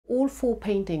All four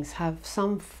paintings have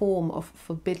some form of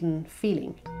forbidden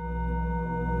feeling.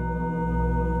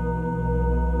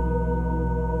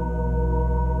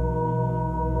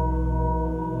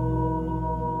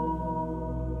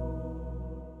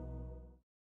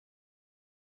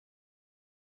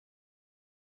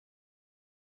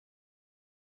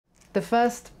 The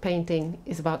first painting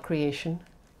is about creation.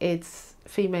 It's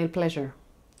female pleasure.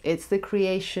 It's the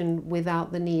creation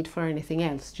without the need for anything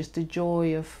else, just the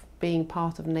joy of being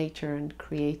part of nature and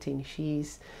creating.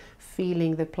 She's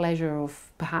feeling the pleasure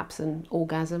of perhaps an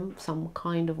orgasm, some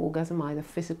kind of orgasm, either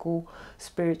physical,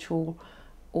 spiritual,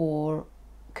 or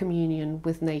communion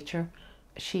with nature.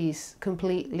 She's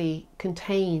completely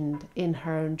contained in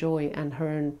her own joy and her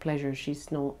own pleasure. She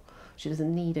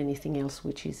doesn't need anything else,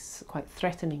 which is quite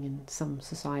threatening in some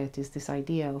societies, this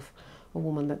idea of a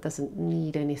woman that doesn't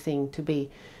need anything to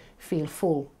feel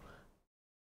full.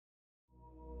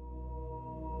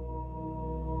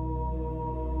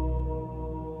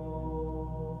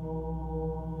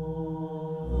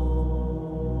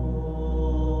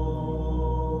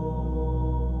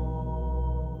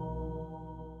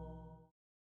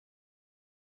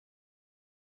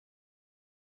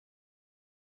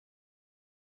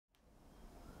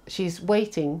 She's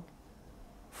waiting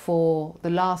for the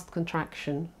last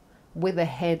contraction with the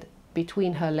head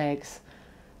between her legs,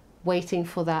 waiting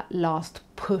for that last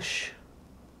push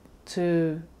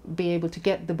to be able to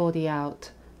get the body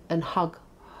out and hug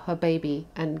her baby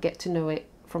and get to know it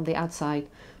from the outside,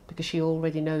 because she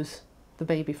already knows the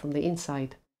baby from the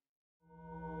inside.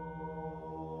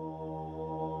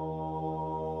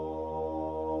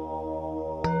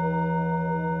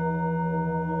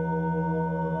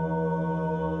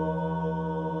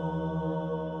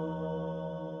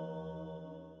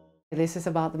 This is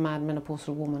about the mad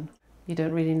menopausal woman. You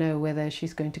don't really know whether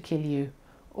she's going to kill you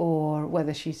or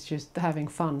whether she's just having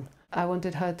fun. I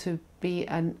wanted her to be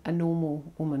a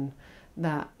normal woman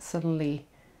that suddenly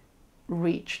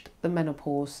reached the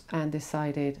menopause and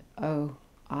decided, oh,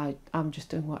 I'm just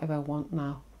doing whatever I want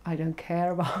now. I don't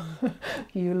care about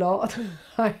you lot.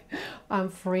 I'm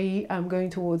free, I'm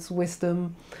going towards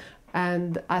wisdom.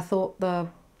 And I thought I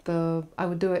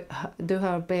would do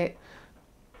her a bit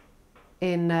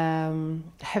in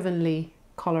heavenly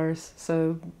colours,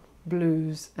 so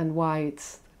blues and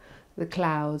whites, the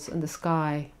clouds and the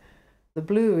sky. The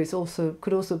blue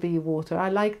could also be water. I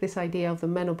like this idea of the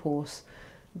menopause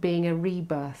being a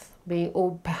rebirth,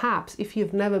 or perhaps if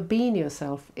you've never been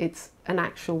yourself, it's an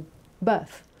actual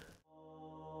birth.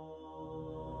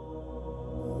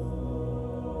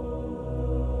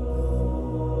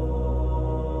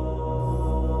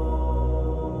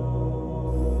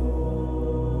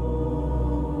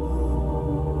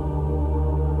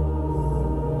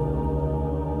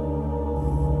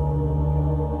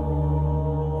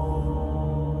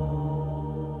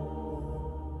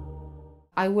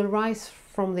 I Will Rise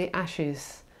from the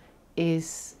Ashes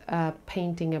is a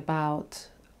painting about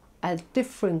a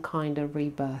different kind of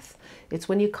rebirth. It's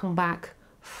when you come back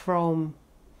from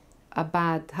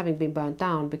having been burnt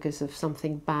down because of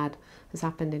something bad has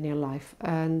happened in your life.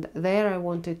 And there I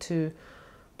wanted to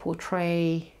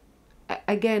portray,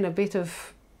 again, a bit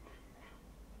of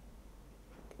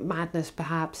madness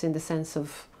perhaps, in the sense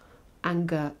of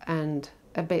anger and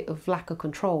a bit of lack of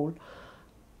control,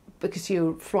 because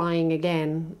you're flying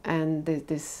again and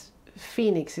this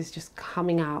phoenix is just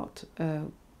coming out,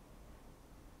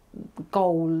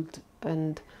 gold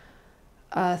and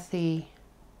earthy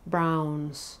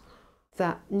browns,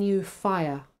 that new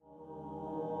fire.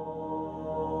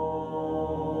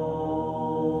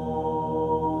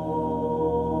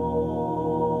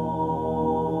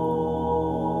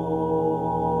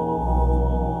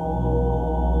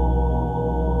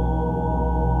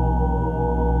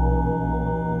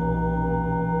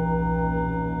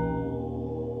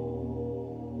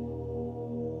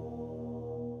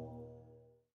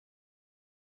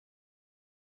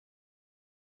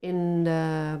 In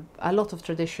a lot of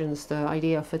traditions, the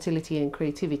idea of fertility and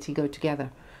creativity go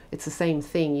together. It's the same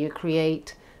thing. You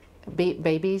create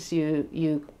babies,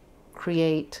 you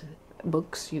create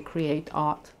books, you create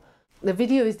art. The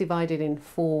video is divided in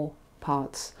 4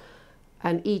 parts,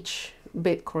 and each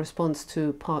bit corresponds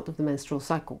to part of the menstrual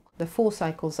cycle. The 4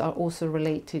 cycles are also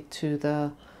related to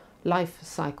the life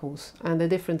cycles and the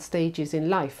different stages in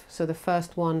life. So the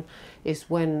first one is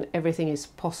when everything is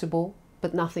possible,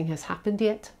 but nothing has happened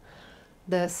yet.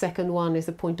 The second one is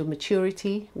the point of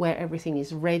maturity, where everything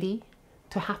is ready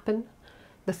to happen.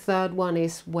 The third one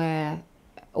is where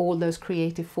all those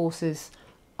creative forces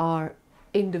are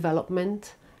in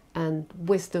development and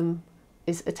wisdom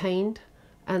is attained.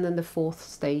 And then the 4th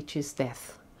stage is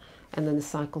death. And then the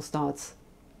cycle starts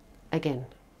again.